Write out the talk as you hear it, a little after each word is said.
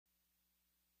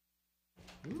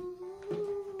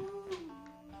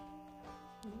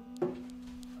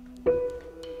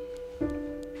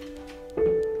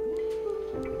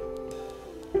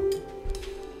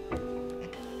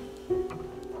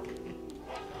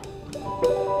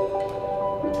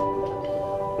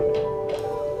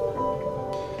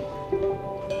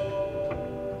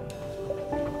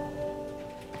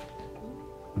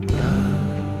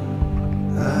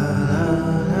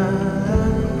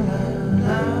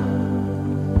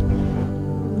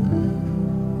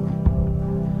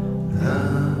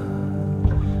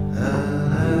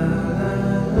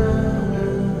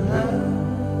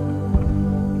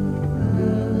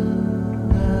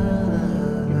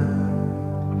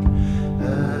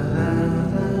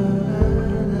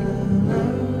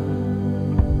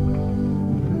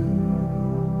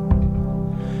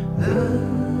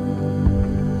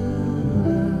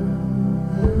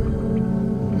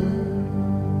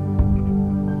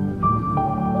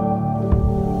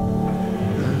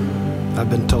I've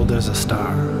been told there's a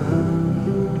star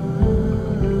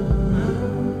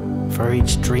for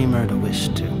each dreamer to wish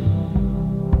to.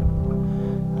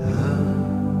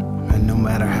 And no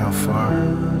matter how far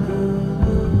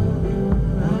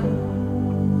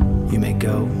you may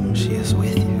go, she is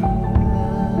with you.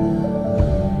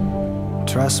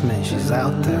 Trust me, she's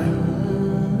out there.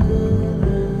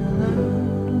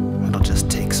 It'll just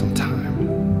take some time.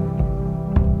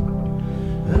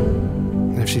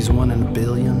 And if she's one in a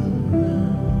billion,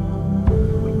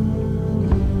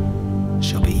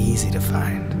 she'll be easy to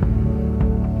find.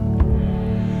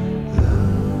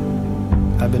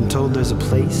 I've been told there's a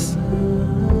place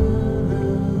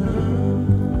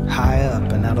high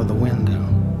up and out of the window,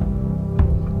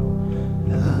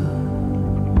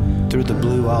 through the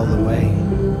blue all the way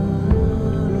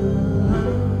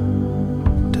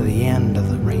to the end of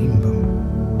the rainbow.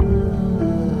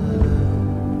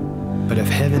 But if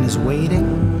heaven is waiting,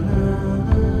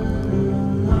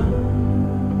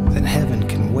 then heaven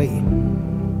can wait.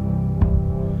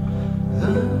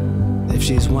 If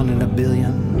she's one in a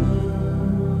billion,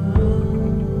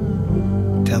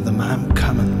 tell them I'm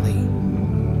coming late.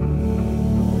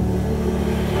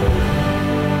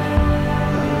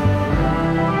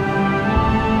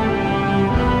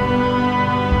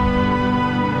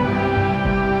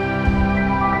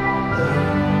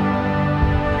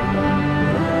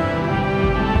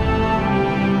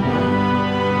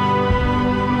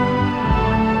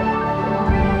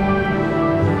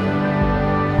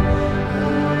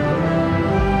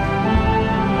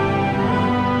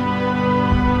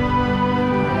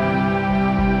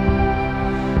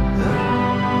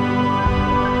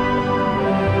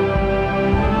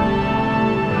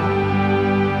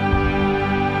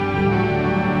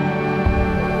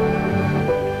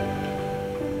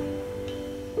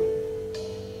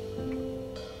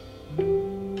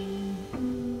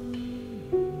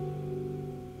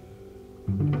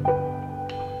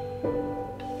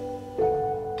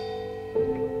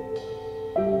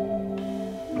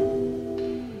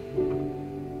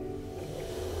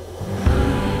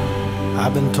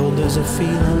 I've been told there's a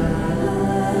feeling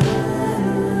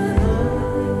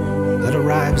that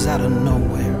arrives out of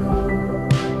nowhere.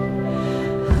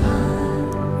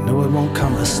 No, it won't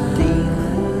come a stealing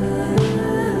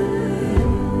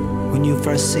when you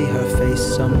first see her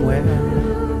face somewhere.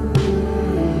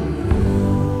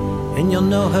 And you'll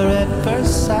know her at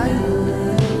first sight,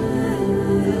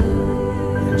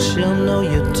 and she'll know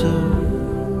you too,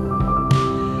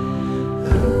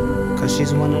 'cause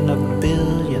she's one in a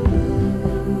billion.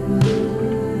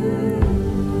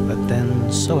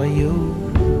 Then so are you,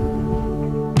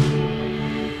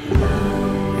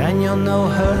 and you'll know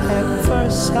her at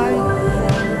first sight,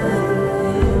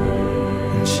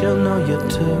 and she'll know you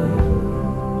too,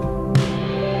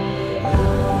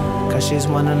 'cause she's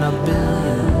one in a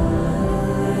billion.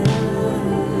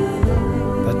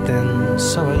 But then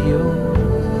so are you,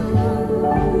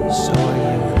 so are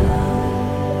you.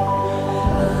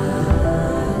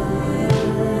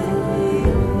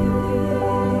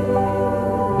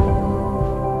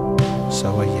 So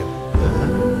are you.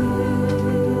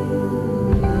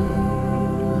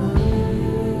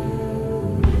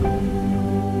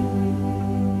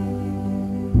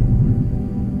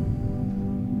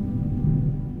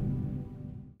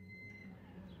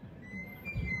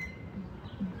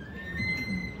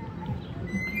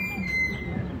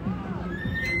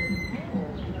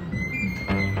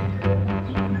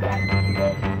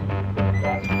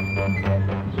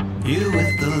 You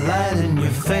with the light in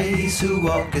your face, who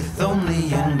walketh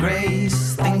only in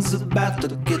grace, things about to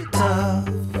get tough.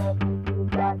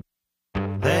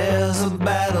 There's a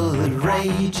battle that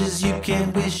rages, you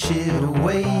can't wish wish it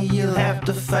away. You'll have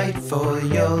to fight for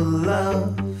your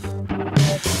love.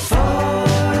 For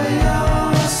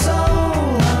your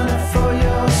soul, honey, for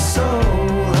your soul,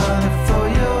 honey, for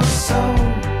your soul.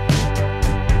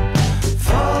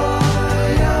 For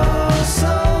your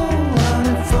soul,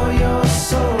 honey, for your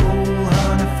soul,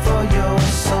 honey, for your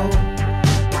soul.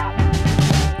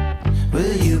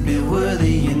 Will you be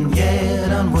worthy and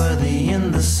yet unworthy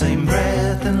in the same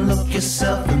breath, and look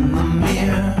yourself in the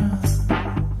mirror?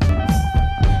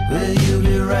 Will you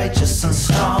be righteous and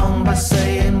strong by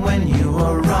saying when you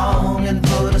are wrong and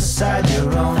put aside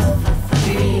your own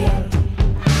fear?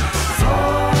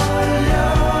 For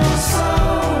your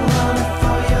soul, honey,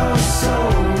 for your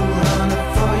soul, honey,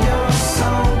 for your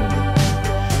soul.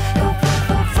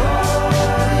 For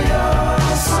your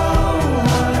soul,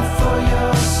 honey, for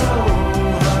your soul,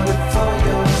 honey, for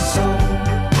your soul.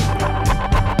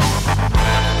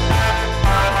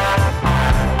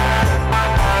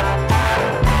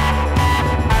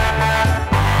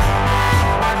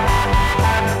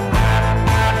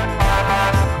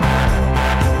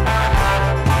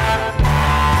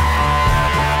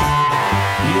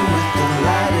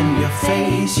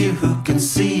 You who can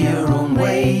see your own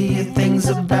way, things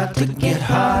about to get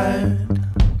hard.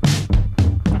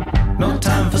 No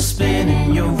time for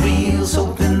spinning your wheels,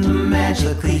 hoping to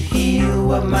magically heal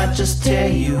what might just tear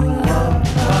you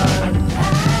apart.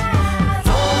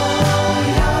 For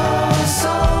your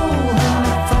soul,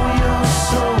 honey, for your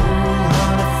soul,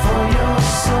 honey, for your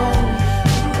soul.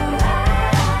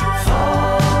 For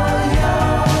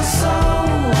your soul,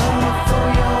 honey, for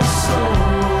your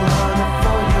soul, honey,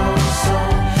 for your soul.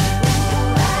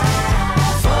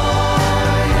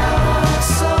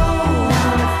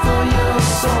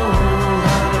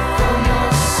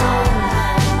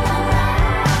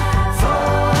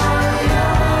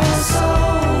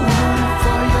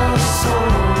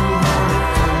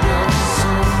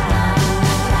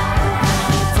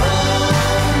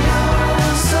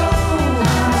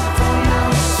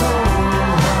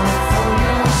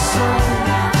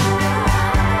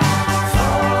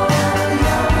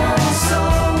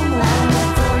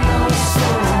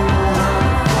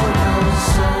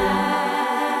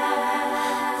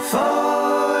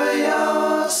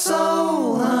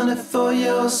 For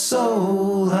your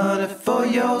soul, honey, for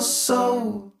your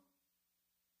soul.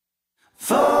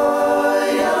 For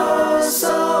your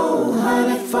soul,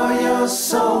 honey, for your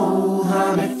soul,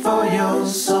 honey, for your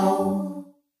soul.